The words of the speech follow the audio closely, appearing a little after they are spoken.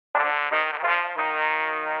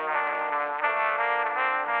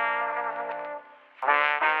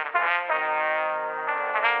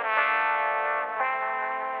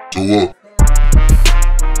up.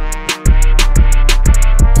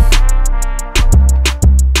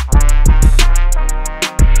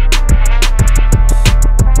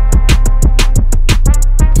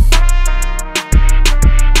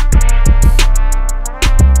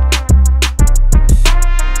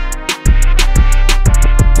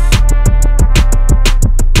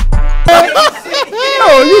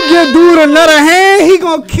 You give dude another hand, he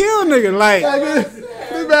gonna kill nigga. Like,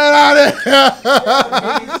 this man out there.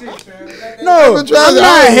 No, I'm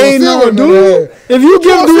not hating on dude. If you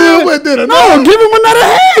give dude, no, give him another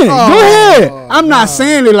hand. Go ahead. I'm not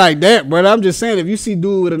saying it like that, brother. I'm just saying if you see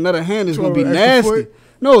dude with another hand, it's gonna be nasty.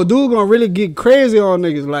 No, dude gonna really get crazy on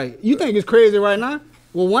niggas. Like, you think it's crazy right now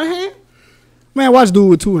with one hand? Man, watch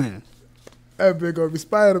dude with two hands. That bitch gonna be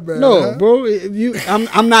Spider-Man. No, bro.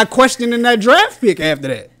 I'm not questioning that draft pick after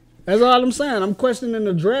that. That's all I'm saying. I'm questioning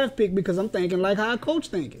the draft pick because I'm thinking like how a coach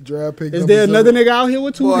thinking. Draft pick. Is there another nigga out here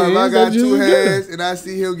with two hands? If I got two hands and I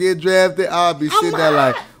see him get drafted, I'll be sitting there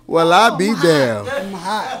like, well, I'll be down. I'm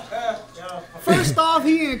hot. First off,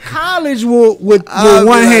 he in college with one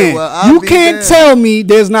hand. Well, you can't tell me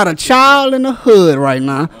there's not a child in the hood right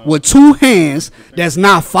now with two hands that's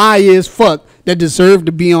not fire as fuck that deserve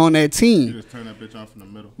to be on that team. You just turn that bitch on from the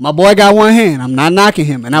middle. My boy got one hand. I'm not knocking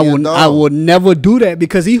him, and I will never do that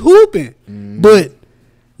because he hooping. But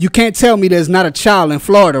you can't tell me there's not a child in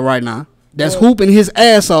Florida right now that's hooping his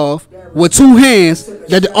ass off with two hands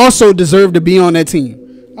that also deserve to be on that team.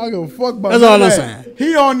 I don't give a fuck about That's all I'm saying.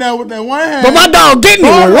 He on that with that one hand. But my dog getting it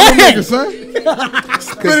with one hand.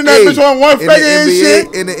 Spinning that bitch on one finger and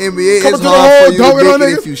shit. In the NBA, it's hard for you to make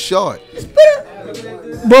it if you short.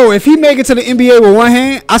 Bro, if he make it to the NBA with one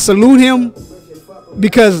hand, I salute him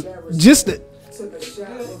because just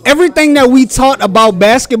everything that we taught about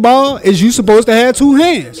basketball is you supposed to have two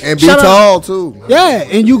hands. And be tall, too. Yeah,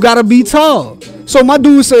 and you got to be tall. So my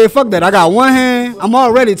dude said, fuck that. I got one hand. I'm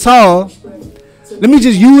already tall. Let me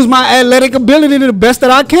just use my athletic ability to the best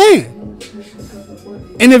that I can.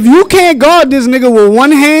 And if you can't guard this nigga with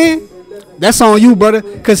one hand, that's on you, brother,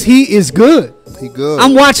 because he is good. He good.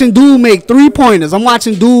 I'm watching dude make 3-pointers. I'm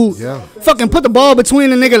watching dude fucking put the ball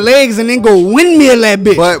between the nigga legs and then go windmill that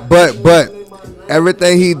bitch. But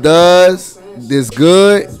everything he does is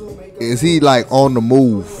good. Is he like on the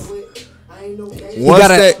move?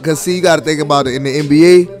 Because see, you got to think about it in the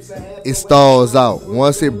NBA. It stalls out.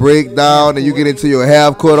 Once it breaks down and you get into your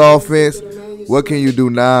half-court offense, what can you do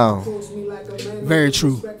now? Very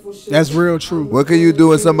true. That's real true. What can you do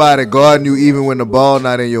when somebody guarding you even when the ball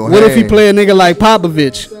not in your hand? What if he play a nigga like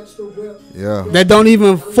Popovich? Yeah. That don't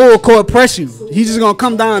even full court press you. He's just going to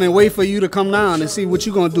come down and wait for you to come down and see what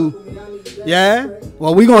you going to do. Yeah?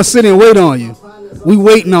 Well, we going to sit and wait on you. We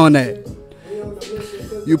waiting on that.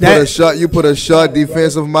 You put a short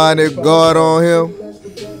defensive-minded guard on him.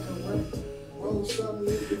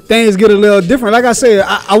 Things get a little different. Like I said,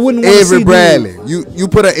 I wouldn't want to see Avery Bradley. You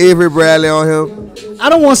put an Avery Bradley on him. I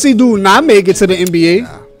don't want to see dude not make it to the NBA.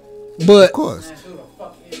 But of course.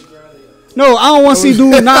 No, I don't want to see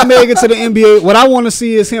dude not make it to the NBA. What I want to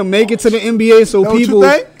see is him make it to the NBA so people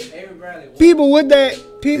with that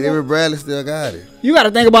Avery Bradley still got it. You got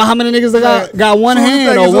to think about how many niggas that got one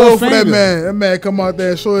hand or one finger. That man come out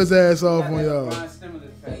there and show his ass off on y'all. Last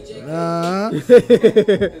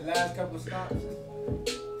couple stops.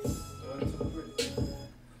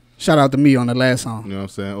 Shout out to me on the last song. You know what I'm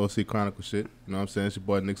saying? OC Chronicles shit. You know what I'm saying? It's your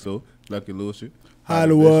boy Nick So, Lucky Lil shit.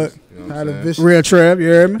 Hollywood. You know what Real Trap, you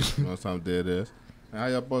heard me? You know what I'm dead ass. How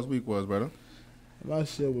y'all boss week was, brother? My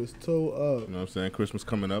shit was toe up. You know what I'm saying? Christmas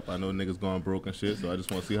coming up. I know niggas going broke and shit, so I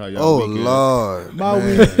just want to see how y'all week is. Lord. My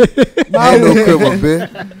week. Ain't no criminal,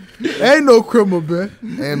 bitch. Ain't no criminal, bitch.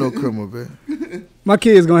 Ain't no criminal, bitch. My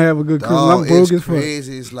kid's gonna have a good Christmas. I'm broke as fuck. It's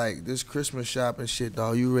crazy. It's like this Christmas shopping shit,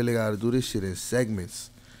 dog. You really got to do this shit in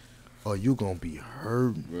segments, or you gonna be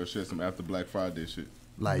hurting. Real shit, some after Black Friday shit.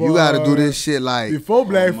 Like, you got to do this shit like before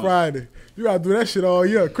Black Friday. You got to do that shit all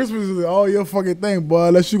year. Christmas is all your fucking thing, boy.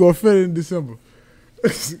 Unless you gonna fit it in December.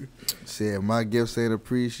 Shit, my gifts ain't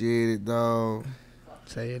appreciated, dog.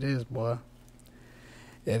 Say it is, boy.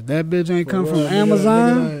 If that bitch ain't come from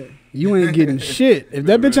Amazon, you ain't getting shit. If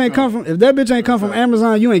that bitch ain't come from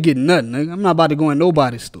Amazon, you ain't getting nothing, nigga. I'm not about to go in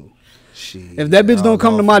nobody's store. Shit, if that bitch don't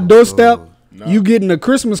come to my doorstep, you getting a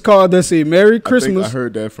Christmas card that say Merry Christmas. I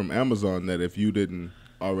heard that from Amazon that if you didn't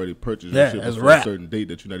already purchase your shit before a certain date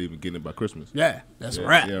that you're not even getting it by Christmas. Yeah, that's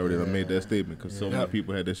right. Yeah, I already made that statement because so many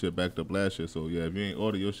people had that shit backed up last year. So yeah, if you ain't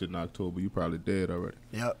order your shit in October, you probably dead already.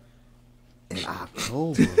 Yep. In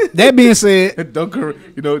October. That being said,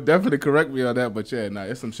 definitely correct me on that. But yeah,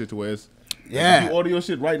 it's some shit to where it's if you order your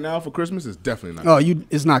shit right now for Christmas, it's definitely not.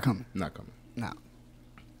 It's not coming. Not coming. No.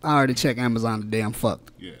 I already checked Amazon today. I'm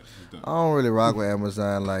fucked. Yeah, it's done. I don't really rock with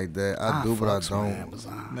Amazon like that. I do, but I fucks with don't.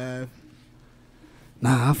 Amazon. Man.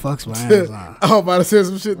 Nah, I fucks with Amazon. I'm about to say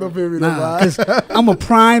some shit. Don't feel me. Nah, cause I'm a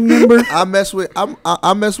Prime member. I mess with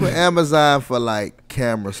Amazon for like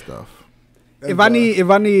camera stuff. If I need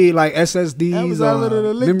like SSDs Amazon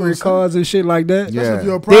or lick memory those, cards and shit like that, Yeah.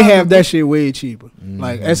 they have that shit way cheaper.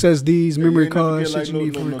 Like SSDs, memory cards, Like shit you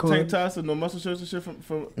need for no tank recording. tops and no muscle shirts and shit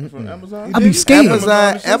from Amazon. I be scared.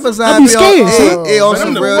 Amazon I be be scared, on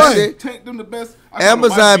some Them real the shit. Tank them the best. I got my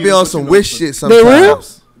Amazon be kids, on but some you know, wish shit They real?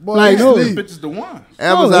 sometimes. Boy, Like, no. no. Them bitches the ones.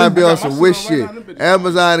 Amazon be I on got some my wish shit on shit. right now, them bitches.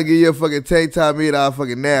 Amazon to give you a fucking tank top made out of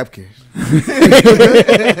fucking napkin.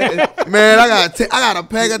 Man, I got a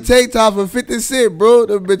pack of tank tops for 50 cents, bro.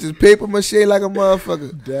 Them bitches paper mache like a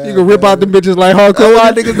motherfucker. Damn, You can rip out them bitches like Hulk That's why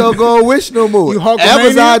Hogan. niggas don't go on Wish no more. You Hulkamania?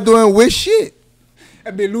 Amazon doing Wish shit.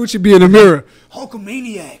 That bitch Lucci be in the mirror.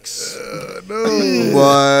 Hulkamaniacs. Boy,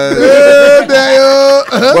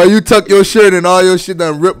 boy, you tuck your shirt and all your shit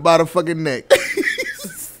done ripped by the fucking neck.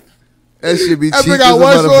 That shit be cheap. I think as I a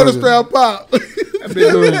one shoulder motherfucker. strap pop. That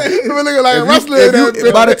bitch doing We looking like a If wrestler. you- in that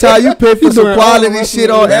bitch. by the time you pay for some doing quality all shit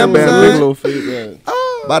on That bad Amazon, Bigelow feet, man.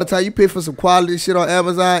 by the time you pay for some quality shit on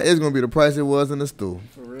Amazon, it's gonna be the price it was in the store.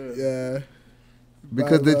 Yeah.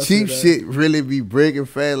 Because the Might as well cheap say that. shit really be breaking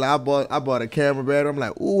fast. Like I bought a camera battery. I'm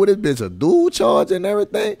like, ooh, this bitch a dual charge and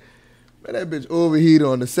everything. Man, that bitch overheated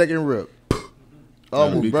on the second rip. be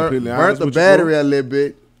Almost burnt completely honest the with you, battery bro. a little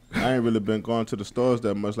bit. I ain't really been going to the stores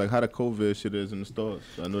that much. Like how the COVID shit is in the stores.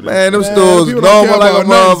 I know Man, them Man, stores people don't normal care like a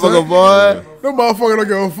about nothing, motherfucker, boy. Them motherfuckers don't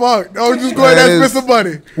give a fuck. Don't just go Man, in there and it's- spend some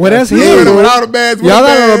money. Well, that's You here, in there bro. without a badge, with Y'all a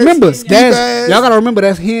gotta badge, remember ski that's badge. y'all gotta remember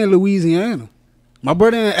that's here in Louisiana. My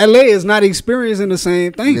brother in LA is not experiencing the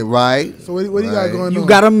same thing. Yeah, right. So what do you got Right. going on? You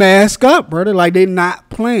gotta mask up, brother. Like they not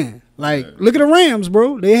playing. Like look at the Rams,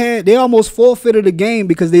 bro. They almost forfeited the game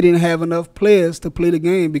because they didn't have enough players to play the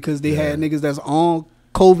game because they had niggas that's on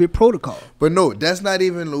COVID protocol. But no, that's not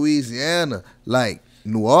even Louisiana. Like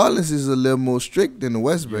New Orleans is a little more strict than the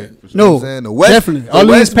West Bay. for sure. You know No, what I'm saying? The West, definitely. the Orleans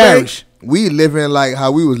West Bay, Parish. we living like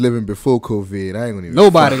how we was living before COVID. I ain't gonna even.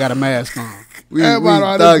 Nobody got a mask on. We Everybody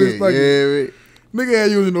on thugging. this bitch thugging. Yeah. Nigga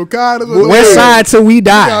ain't using no condoms. West side till we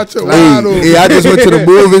die. Got your wide open. Hey, I just went to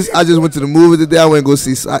the movies. today. I went to go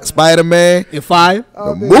see Spider-Man. If fire.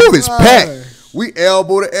 Oh, The man, movie's fine. packed. We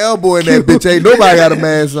elbow to elbow in that bitch. Ain't nobody got a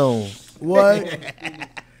mask on. What?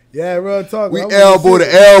 Yeah, real talk. We I'm elbow gonna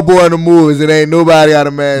to sit. elbow in the movies. And ain't nobody got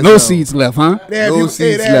a mask No on. seats left, huh? They have No people,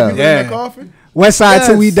 seats they have left. people in Yeah. that coffin. West side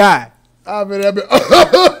till we Yes. die. I mean, that been.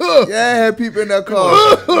 Yeah, I had people in that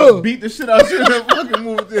car. beat the shit out of shit and fucking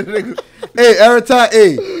move to the nigga. Hey, every time,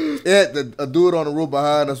 a dude on the road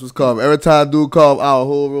behind us was calm. Every time dude called, our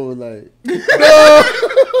whole road was like,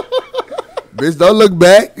 bitch, don't look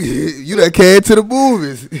back. You done came to the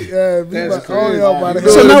movies. Yeah, That's like, all y'all about to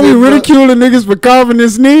crazy. So go. now we ridiculing niggas for coughing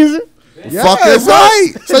and sneezing? Fucking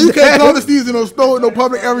right. So you can't call the season no store, no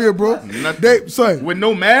public area, bro. Nothing. They, son, With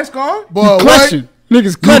no mask on? boy, what? Clutching.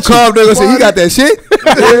 Niggas You clutching. calm nigga say, you got that shit?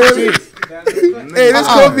 Hey, this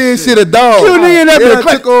COVID shit a dog. You nigga that They been done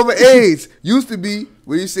clutch- took over AIDS. Used to be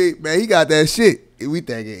when you say, man, he got that shit. We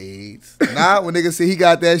thinking AIDS. Now when niggas say he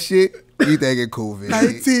got that shit, we thinking COVID.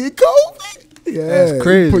 19 COVID. Yeah, That's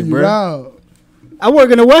crazy, put you bro. down. I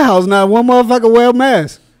work in a warehouse now. One motherfucker wear a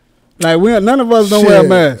mask. Like none of us don't wear a Shit,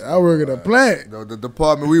 mask. I work at a plant. No, the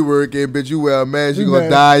department we work in, bitch, you wear a mask, you You gonna mad.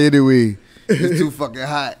 die anyway. It's too fucking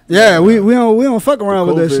hot. Yeah, we don't fuck around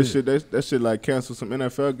with that COVID shit. that shit like canceled some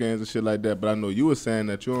NFL games and shit like that. But I know you were saying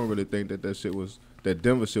that you don't really think that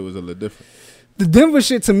Denver shit was a little different. The Denver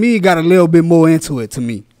shit to me got a little bit more into it to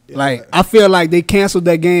me. Like I feel like they canceled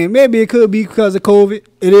that game. Maybe it could be because of COVID.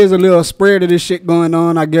 It is a little spread of this shit going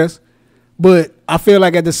on, I guess. But I feel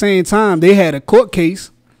like at the same time they had a court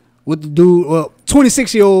case with the dude,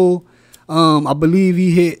 26-year-old. I believe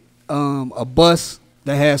he hit a bus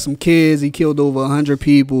that had some kids. He killed over 100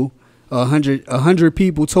 people. 100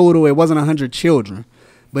 people total. It wasn't 100 children,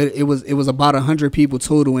 but it was about 100 people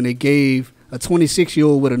total, and they gave a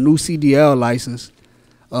 26-year-old with a new CDL license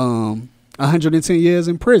 110 years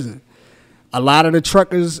in prison. A lot of the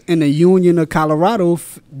truckers in the Union of Colorado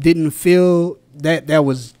didn't feel that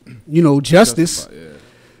was, justice. Yeah.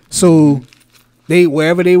 So they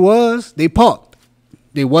wherever they was, they parked.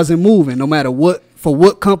 They wasn't moving, no matter what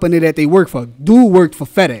company that they worked for. Dude worked for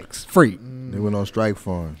FedEx, freight. They went on strike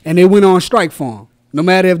for him. And they went on strike for him. No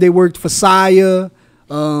matter if they worked for Sire,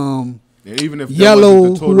 And even if Yellow, that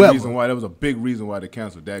wasn't the total whoever. reason why, that was a big reason why they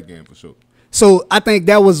canceled that game for sure. So I think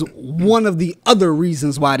that was one of the other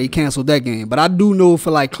reasons why they canceled that game. But I do know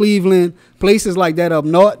for like Cleveland, places like that up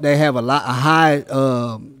north, they have a high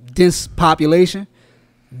dense population.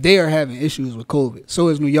 they are having issues with COVID. So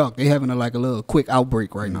is New York. They having a little quick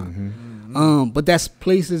outbreak right now. But that's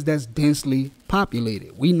places that's densely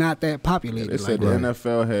populated. We not that populated. They said the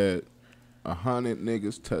NFL had 100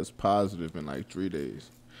 niggas test positive in like 3 days.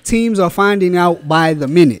 Teams are finding out by the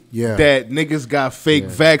minute. Yeah. That niggas got fake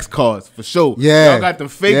vax cards for sure. Yeah. Y'all got them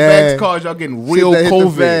fake vax cards. Y'all getting real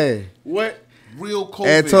COVID. What? Real COVID.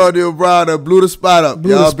 Antonio Brown blew the spot up.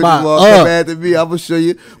 Y'all bitches want to come after me. I'm going to show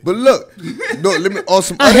you. But look, let me on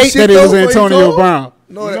some other shit. I hate that it was Antonio Brown.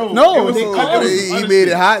 No, he made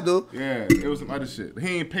it hot though. Yeah, it was some other shit.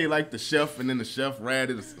 He ain't pay like the chef, and then the chef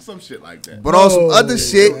ratted or some shit like that. But on some other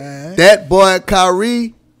shit, that boy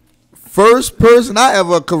Kyrie, first person I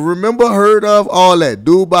ever could remember heard of all that.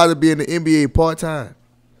 Dude about to be in the NBA part-time.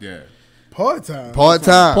 Yeah. Part-time. He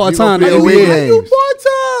gonna play away games.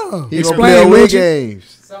 He gonna play away games.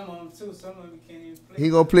 Some of them too. Some of them can't even play. He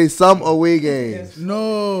gonna play some away games.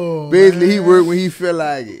 No. Basically, he work when he feel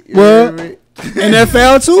like it. Well,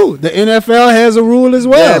 NFL too. The NFL has a rule as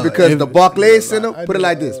well. Yeah, because the Barclays Center, put it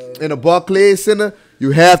like this. In the Barclays Center,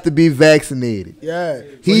 you have to be vaccinated. Yeah.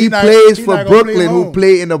 He plays for Brooklyn, who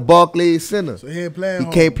play in the Barclays Center. So he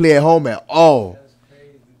can't play at home at all.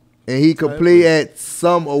 And he could play at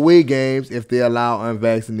some away games if they allow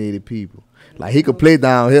unvaccinated people. Like, he could play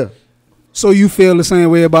down here. So you feel the same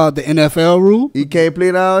way about the NFL rule? He can't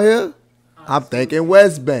play down here? I'm thinking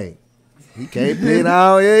West Bank. He can't play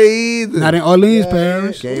down here either. Not in Orleans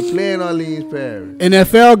Parish. Can't play in Orleans Parish.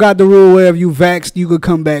 NFL got the rule where if you vaxxed, you could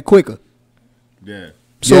come back quicker. Yeah.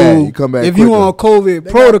 So you come back if quicker. you on COVID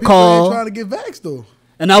protocol, trying to get vaxxed though.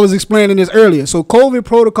 And I was explaining this earlier. So COVID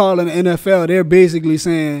protocol in the NFL, they're basically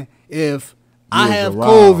saying if I have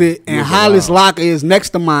COVID and Hollis Locker is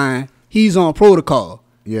next to mine, he's on protocol.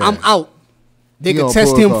 Yeah. I'm out. They could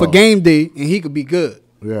test him for game day and he could be good.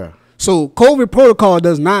 Yeah. So COVID protocol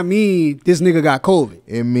does not mean this nigga got COVID.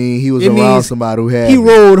 It mean he was around somebody who had he it.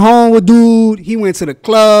 rode home with dude. He went to the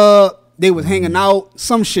club. They was hanging out.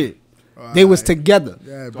 Some shit. They was together.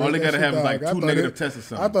 Yeah, so all they gotta have is like 2 negative tests or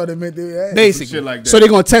something. I thought they meant they basically shit like that. So they're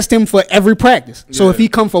gonna test him for every practice. So if he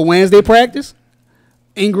come for Wednesday practice,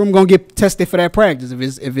 Ingram gonna get tested for that practice.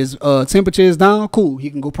 If his temperature is down, cool,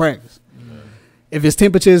 he can go practice. If his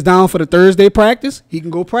temperature is down for the Thursday practice, he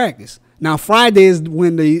can go practice. Now Friday is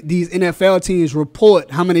when these NFL teams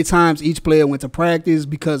report how many times each player went to practice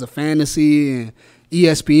because of fantasy and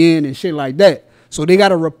ESPN and shit like that. So they got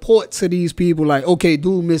to report to these people like, okay,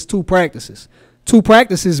 dude missed 2 practices. 2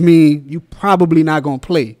 practices mean you probably not going to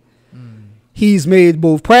play. He's made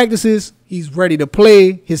both practices. He's ready to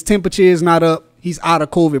play. His temperature is not up. He's out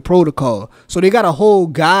of COVID protocol. So they got a whole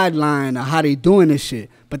guideline of how they doing this shit.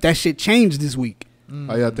 But that shit changed this week.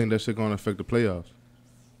 How y'all think that shit going to affect the playoffs?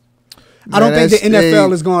 I don't think the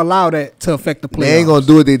NFL is going to allow that to affect the playoffs. They ain't going to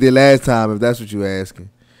do what they did last time if that's what you're asking.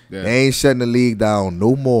 Yeah. They ain't shutting the league down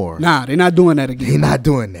no more. Nah, they're not doing that again. They're not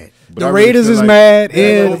doing that. But the Raiders is mad.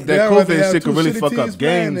 And that COVID shit could really fuck up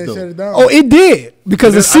games, though. Oh, it did.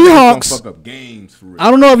 Because the Seahawks. Fuck up games for real.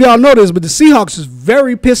 I don't know if y'all know this, but the Seahawks is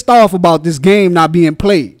very pissed off about this game not being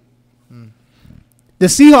played. The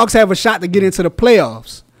Seahawks have a shot to get into the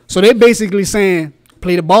playoffs. So they're basically saying,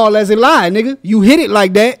 play the ball as it lie, nigga. You hit it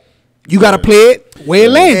like that. You got to play it where it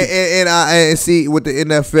landed. And see, with the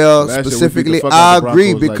NFL specifically, I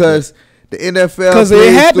agree because the NFL because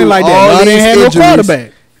it happened like that. They had no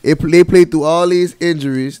quarterback. They play through all these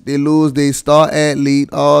injuries. They lose their star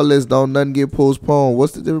athlete. All this don't nothing get postponed.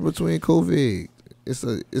 What's the difference between COVID? It's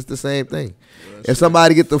the same thing. If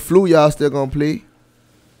somebody get the flu, y'all still gonna play.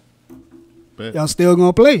 Y'all still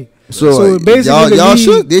gonna play. So basically, y'all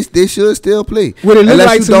should they should still play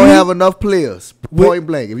unless you don't have enough players. Point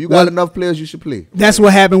blank. If you got enough players, you should play. That's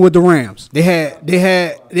what happened with the Rams. They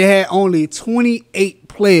had only 28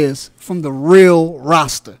 players from the real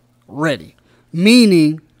roster ready,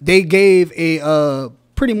 meaning they gave a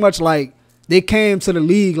pretty much like they came to the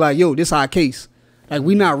league like, yo, this our case. Like,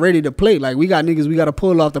 we not ready to play. Like, we got niggas we got to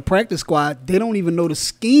pull off the practice squad. They don't even know the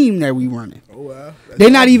scheme that we running. Oh, wow. They're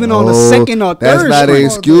not even on the second or third. That's not an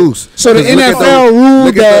excuse. So the NFL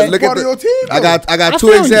ruled that. Look at your team. I got 2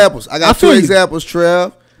 examples. I got 2 examples,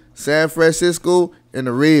 Trev. San Francisco and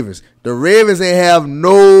the Ravens. The Ravens ain't have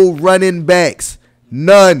no running backs.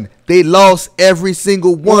 None. They lost every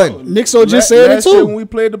single one. Nixo just said it too. When we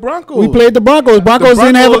played the Broncos. Broncos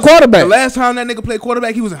didn't have a quarterback. The last time that nigga played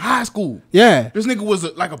quarterback, he was in high school. Yeah. This nigga was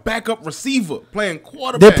like a backup receiver playing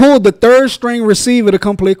quarterback. They pulled the 3rd string receiver to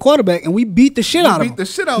come play quarterback, and we beat the shit out of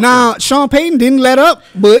him. Now, Sean Payton didn't let up,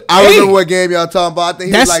 but I remember what game y'all talking about. I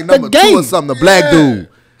think he was like number 2 or something, the black dude.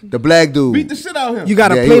 The black dude beat the shit out of him. You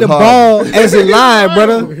gotta play the ball as it live,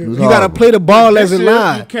 brother. You gotta play the ball as it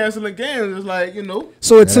live. You canceling games. It's like, you know.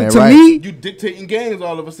 So to me, you dictating games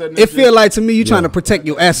all of a sudden. It feel like to me you trying to protect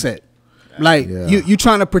your asset. Like you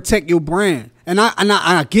trying to protect your brand, and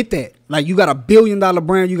I get that. Like you got $1 billion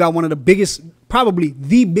brand, you got one of the biggest, probably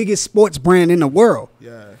the biggest sports brand in the world.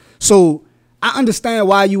 Yeah. So I understand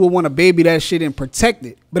why you would want to baby that shit and protect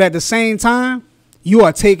it, but at the same time, you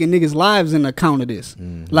are taking niggas' lives into account of this.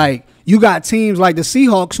 Like you got teams like the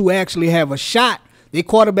Seahawks who actually have a shot. Their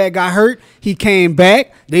quarterback got hurt. He came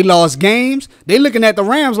back. They lost games. They looking at the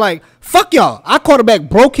Rams like, fuck y'all. Our quarterback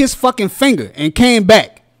broke his fucking finger and came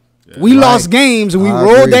back. We lost games and we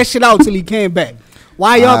rolled that shit out till he came back.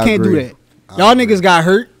 Why y'all can't do that? Y'all niggas got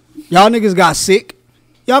hurt. Y'all niggas got sick.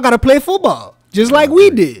 Y'all got to play football just like we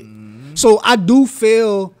did. So I do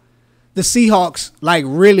feel the Seahawks like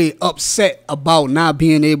really upset about not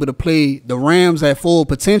being able to play the Rams at full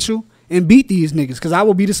potential and beat these niggas, because I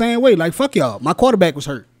will be the same way. Like, fuck y'all. My quarterback was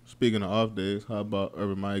hurt. Speaking of off days, how about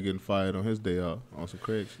Urban Meyer getting fired on his day off on some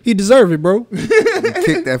crazy shit? He deserved it, bro. You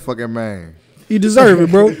kicked that fucking man. He deserved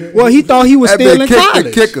it, bro. Well, he thought he was still in college.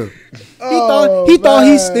 The kicker. He thought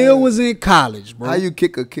he still was in college, bro. How you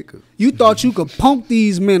kick a kicker? You thought you could punk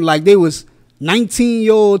these men like they was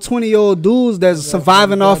 19-year-old, 20-year-old dudes that's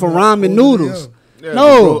surviving off of ramen noodles. Yeah,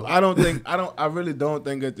 no, bro, I really don't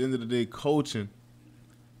think at the end of the day coaching,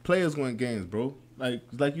 players win games, bro.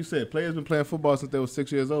 Like you said, players been playing football since they were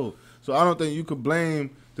 6 years old. So I don't think you could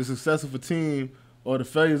blame the success of a team or the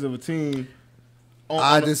failures of a team.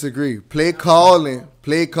 I disagree. Play calling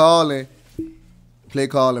matter.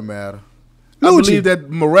 I believe that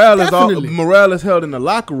morale is held in the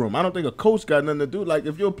locker room. I don't think a coach got nothing to do. Like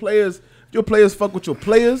if your players fuck with your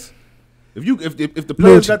players, if the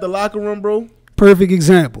players got the locker room, bro. Perfect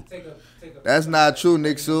example. That's not true,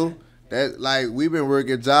 Nick Sue. That like we've been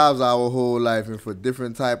working jobs our whole life, and for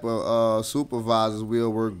different type of supervisors,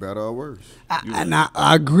 we'll work better or worse.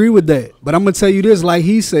 I agree with that, but I'm gonna tell you this: like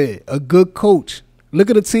he said, a good coach. Look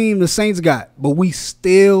at the team the Saints got, but we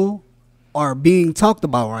still are being talked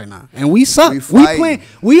about right now, and we suck.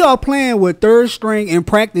 We are playing with third string and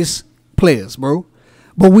practice players, bro.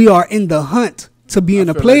 But we are in the hunt to be in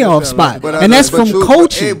a playoff spot, and that's from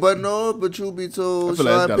coaching. But you be told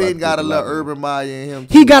Sean Payton got a little Urban Meyer in him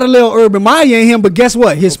too. He got a little Urban Meyer in him, but guess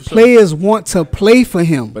what? His players want to play for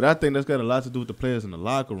him. But I think that's got a lot to do with the players in the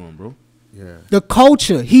locker room, bro. Yeah. The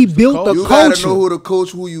culture. He built the culture. You gotta know who the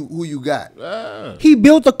coach who you got. Yeah. He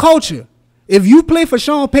built the culture. If you play for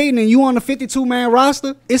Sean Payton and you on the 52-man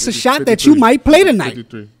roster, it's a shot that you might play tonight.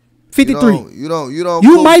 53.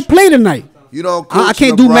 You might play tonight. You don't coach I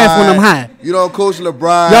can't do math when I'm high. You don't coach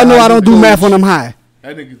LeBron. Y'all know I don't do math when I'm high.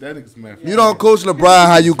 That nigga's math. You don't coach LeBron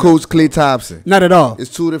how you coach Klay Thompson. Not at all.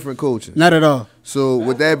 It's two different coaches. Not at all. So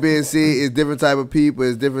with that being said, it's different type of people.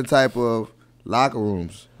 It's different type of locker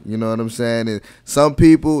rooms. You know what I'm saying? And some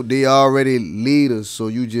people, they already leaders, so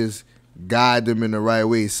you just guide them in the right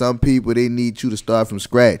way. Some people, they need you to start from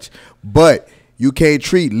scratch. But you can't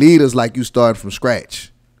treat leaders like you started from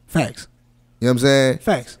scratch. Facts. You know what I'm saying?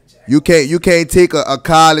 Facts. You can't take a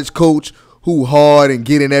college coach who hard and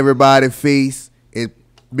get in everybody's face and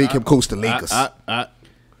make him coach the Lakers. You know what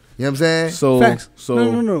I'm saying? Facts.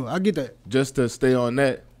 No. I get that. Just to stay on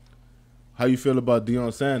that, how you feel about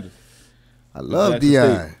Deion Sanders? I love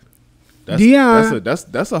Deion.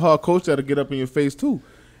 That's a hard coach that'll get up in your face too.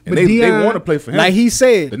 And they want to play for him. Like he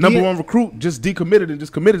said, the number one recruit just decommitted and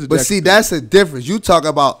just committed to But see, that's a difference. You talk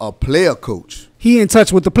about a player coach. He in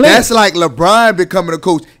touch with the players. That's like LeBron becoming a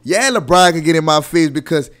coach. Yeah, LeBron can get in my face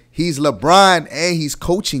because he's LeBron and he's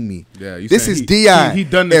coaching me. Yeah, this is Deion. He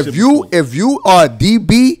done this if you are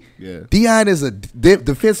DB, Deion is a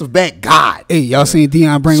defensive back god. Hey, y'all seen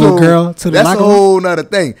Deion bring a girl to the locker room? That's a whole nother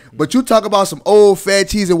thing. But you talk about some old fat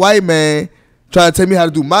cheesy white man trying to tell me how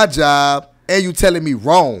to do my job, and you telling me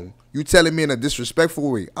wrong. You telling me in a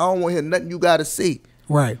disrespectful way. I don't want to hear nothing you got to say.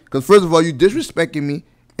 Right. Because first of all, you disrespecting me,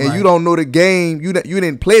 and you don't know the game. You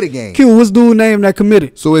didn't play the game. Q, what's dude's name that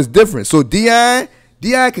committed? So it's different. So Deion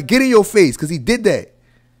could get in your face because he did that.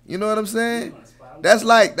 You know what I'm saying? That's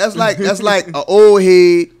like an old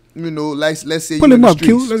head. You know, let's say. Pull him up,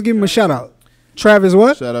 Q. Let's give him a shout out. Travis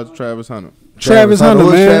what? Shout out to Travis Hunter. Travis Hunter,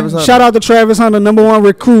 man. Travis Hunter. Shout out to Travis Hunter, number one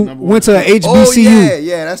recruit. Went to HBCU. Oh,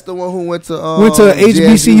 yeah, that's the one who went to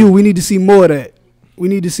HBCU. We need to see more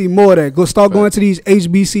of that. Go start going to these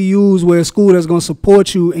HBCUs where a school that's going to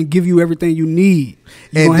support you and give you everything you need.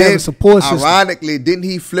 You're going to have a support system. Ironically, didn't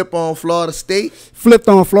he flip on Florida State? Flipped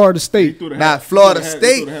on Florida State. Now,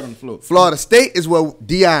 Florida State is where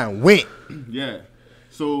Deion went. Yeah.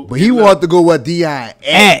 But he wanted to go where Deion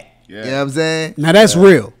at. You know what I'm saying? Now that's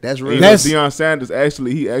real. That's real. That's Deion Sanders.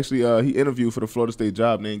 He interviewed for the Florida State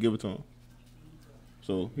job and they didn't give it to him.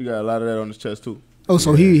 So he got a lot of that on his chest too. Oh,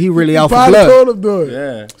 so he really out for probably blood. told him do it.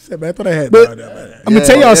 Yeah. Said, man, I thought I had But down there, man. I'm gonna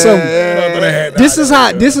tell y'all something.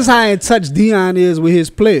 This is how in touch Deion is with his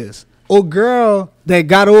players. Old girl that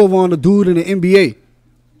got over on the dude in the NBA.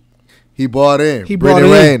 He bought in. He bought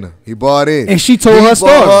in. He bought in. And she told her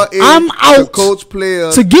story. I'm out coach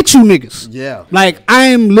players to get you niggas. Yeah. Like, I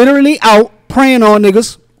am literally out praying on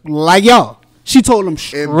niggas like y'all. She told him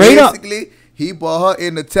straight up. Basically, he brought her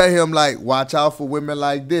in to tell him, like, watch out for women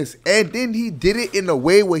like this. And then he did it in a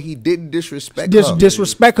way where he didn't disrespect her.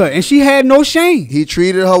 Disrespect her. And she had no shame. He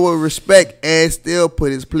treated her with respect and still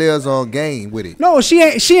put his players on game with it. No, she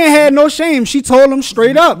ain't had no shame. She told him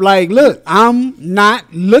straight up, like, look, I'm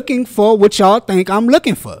not looking for what y'all think I'm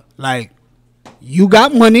looking for. Like, you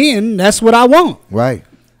got money and that's what I want. Right.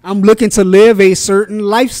 I'm looking to live a certain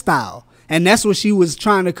lifestyle. And that's what she was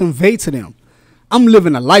trying to convey to them. I'm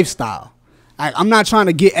living a lifestyle. I'm not trying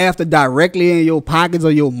to get after directly in your pockets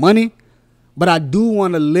or your money, but I do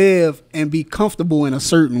want to live and be comfortable in a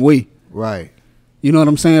certain way. Right. You know what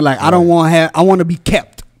I'm saying? Like, right. I want to be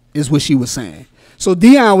kept, is what she was saying. So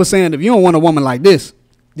Deion was saying, if you don't want a woman like this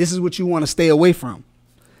is what you want to stay away from.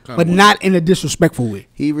 But not in a disrespectful way.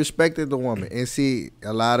 He respected the woman. And see,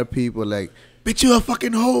 a lot of people like, bitch, you a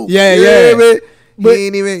fucking hoe. Yeah. But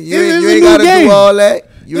you ain't gotta do all that.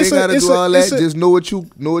 You ain't gotta do all that. Just know what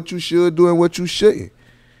you should do and what you shouldn't.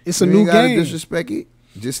 It's a new game. You ain't gotta disrespect it.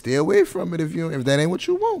 Just stay away from it if that ain't what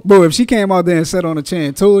you want. Bro, if she came out there and sat on a chair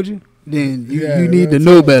and told you, then you need to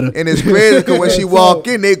know better. And it's crazy because when she walk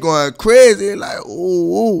in, they going crazy. Like,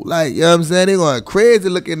 ooh. Like, you know what I'm saying? They going crazy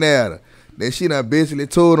looking at her. Then she done basically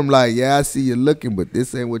told him, like, yeah, I see you looking, but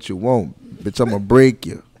this ain't what you want. Bitch, I'm going to break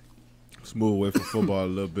you. Smooth away from football a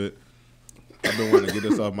little bit. I've been wanting to get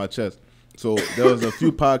this off my chest. So there was a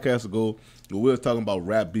few podcasts ago where we was talking about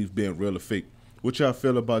rap beef being real or fake. What y'all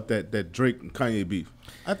feel about that Drake and Kanye beef?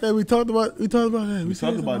 I think we talked about that. We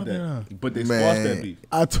talked about that. But they squashed that beef.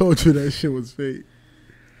 I told you that shit was fake.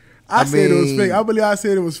 I said it was fake. I believe I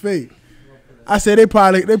said it was fake. I said they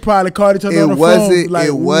probably called each other on the phone. Like,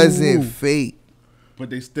 it wasn't fake.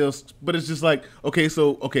 But it's just like, okay. I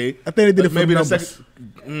think they did it for maybe the the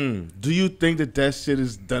second. Do you think that shit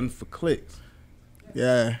is done for clicks?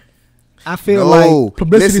 Yeah. I feel like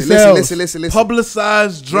publicity sells. Listen.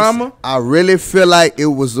 Publicized drama. Listen, I really feel like it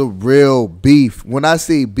was a real beef. When I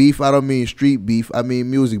say beef, I don't mean street beef. I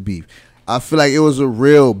mean music beef. I feel like it was a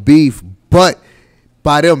real beef, but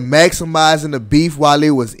by them maximizing the beef while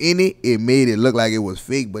they was in it, it made it look like it was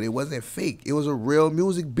fake, but it wasn't fake. It was a real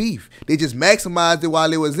music beef. They just maximized it while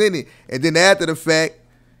they was in it, and then after the fact,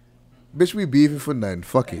 bitch, we beefing for nothing.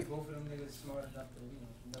 Fuck it.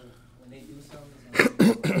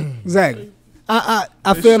 Exactly.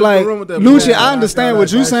 I feel like, Lucia, I understand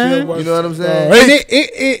what you're saying. You know what I'm saying? And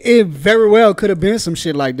it very well could have been some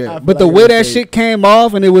shit like that. But the way that shit came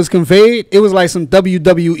off and it was conveyed, it was like some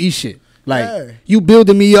WWE shit. Like, you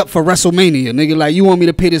building me up for WrestleMania, nigga. Like, you want me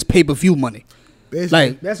to pay this pay-per-view money.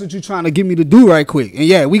 Basically. Like, that's what you trying to get me to do right quick. And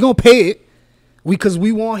yeah, we gonna pay it because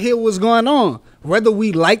we want to hear what's going on, whether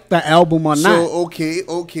we like the album or not. So,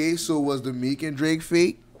 okay. So, was the Meek and Drake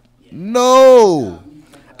fake? No.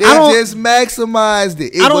 They just maximized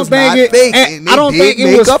it. It was not fake. And I don't think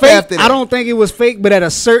it was fake. I don't think it was fake, but at a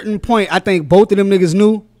certain point, I think both of them niggas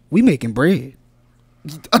knew we making bread.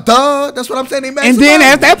 Duh, that's what I'm saying. They maximized. And then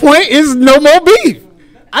at that point, it's no more beef.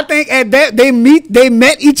 I think at that they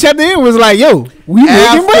met each other and was like, yo, we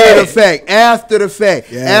making bread. After the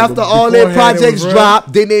fact. Yeah, after all their projects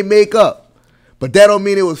dropped, then they make up. But that don't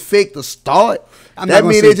mean it was fake to start. That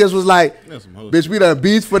mean it just was like, bitch, we done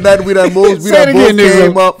beats for nothing. We done moves. We done both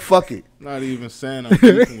came up. Fuck it. Not even saying I'm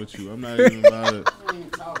beefing with you. I'm not even about it.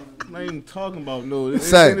 I'm not even talking about no.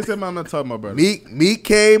 I'm not talking about, brother. Meek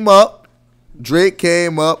came up. Drake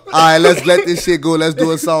came up. All right, let's let this shit go. Let's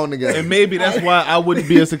do a song together. And maybe that's why I wouldn't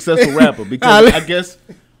be a successful rapper, because I guess,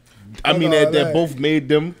 that both made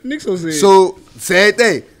them. So, same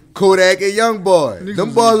thing. Kodak and Young Boy.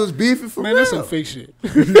 Them boys was beefing for real. Man, that's some fake shit.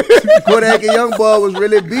 Kodak and Young Boy was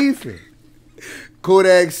really beefing.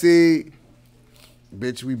 Kodak said,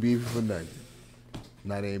 bitch, we beefing for nothing.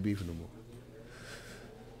 Now they ain't beefing no more.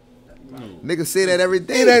 Niggas say that every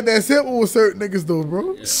day. Ain't that simple with certain niggas though,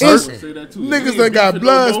 bro. Yeah, certain niggas that got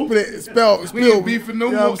blood spilled. We ain't beefing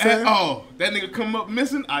no more at all. That nigga come up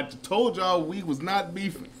missing. I told y'all we was not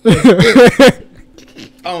beefing.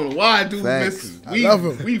 I don't know why dude missing.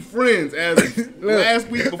 We friends as last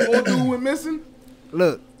week before dude went missing.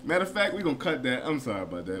 Look. Matter of fact, we gonna cut that. I'm sorry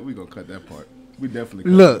about that. We gonna cut that part. We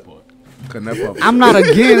definitely cut that part. I'm not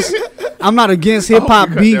against hip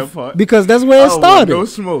hop beef because that's where it started. No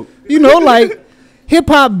smoke. You know, like hip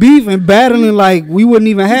hop beef and battling, like we wouldn't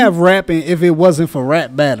even have rapping if it wasn't for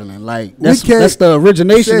rap battling. Like that's the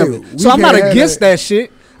origination of it. So I'm not against that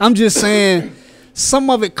shit. I'm just saying some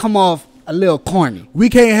of it come off a little corny. We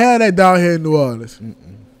can't have that down here in New Orleans.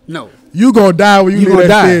 No, you gonna die when you leave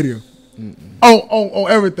that stadium. On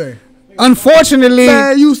everything. Unfortunately,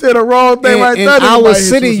 man, you said the wrong thing right there. In our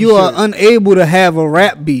city, you are unable to have a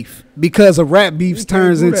rap beef because a rap beef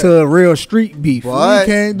turns into a real street beef. But,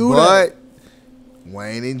 we can't do that.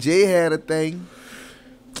 Wayne and Jay had a thing,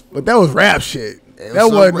 but that was rap shit.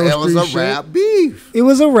 That wasn't no street shit. Rap beef. It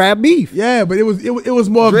was a rap beef. Yeah, but it was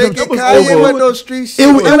more. Drake and Kanye wasn't no street shit.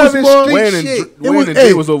 It was more street shit. Wayne and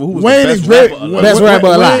Jay was over. Who was Wayne the and best Drake? Best rapper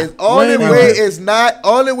alive. Only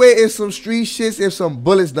way is some street shits if some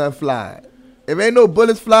bullets done fly. If ain't no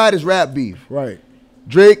bullets fly, it's rap beef. Right.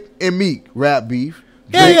 Drake and Meek, rap beef.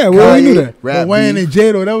 Yeah, well, we knew that. But Wayne and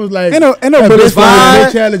Jay though, that was like ain't no bullets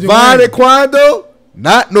fly. Vine and Quando,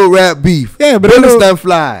 not no rap beef. Yeah, but bullets done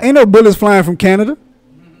fly. Ain't no bullets flying from Canada.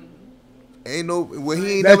 Ain't no. Well,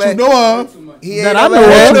 he ain't that never, you know of. He ain't that I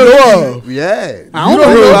know of. Yeah, I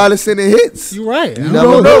don't know. All the sending hits. You right. You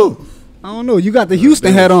never know. I don't know. You got the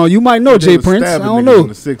Houston hat on. You might know Jay Prince. I don't know.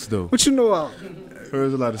 The six, though. What you know of?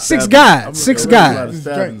 There's a lot of six guys.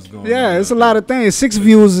 Yeah, it's a lot of things. 6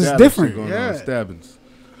 views is different. Stabbings.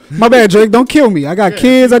 My bad, Drake. Don't kill me. I got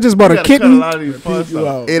kids. I just bought a kitten. Hey,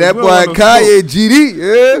 that boy Kanye GD.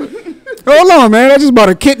 Yeah. Hold on, man. I just bought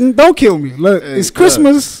a kitten. Don't kill me. Look, it's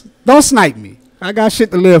Christmas. Don't snipe me. I got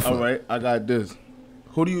shit to live for. All right, I got this.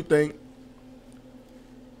 Who do you think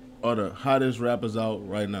are the hottest rappers out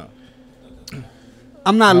right now?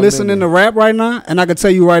 I'm not listening to rap right now, and I can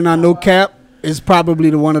tell you right now, no cap is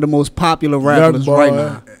probably one of the most popular rappers right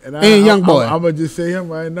now. And Young Boy. I'm gonna just say him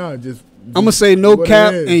right now. I'm gonna say no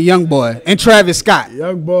cap and Young Boy and Travis Scott.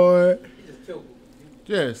 Young Boy.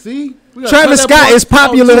 Yeah, see? Travis Scott is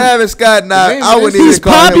popular. Travis Scott, I wouldn't he's even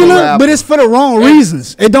call popular, him a rapper. but it's for the wrong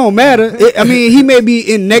reasons. It don't matter. I mean, he may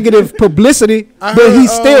be in negative publicity, but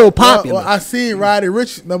he's still popular. Well, I seen Roddy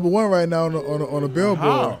Ricch #1 right now on the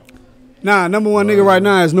Billboard. Nah, #1 nigga right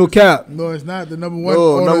now is no cap. No, it's not the #1.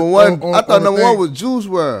 No, I thought #1 was Juice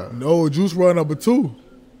WRLD. No, Juice WRLD #2.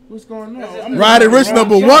 What's going on? Roddy Ricch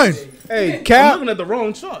 #1. Hey, cap. I'm looking at the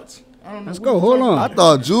wrong charts. Let's go. Hold on. I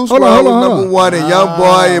thought Juice WRLD was #1 and Young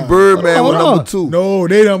Boy and Birdman was #2. No,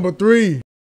 they #3.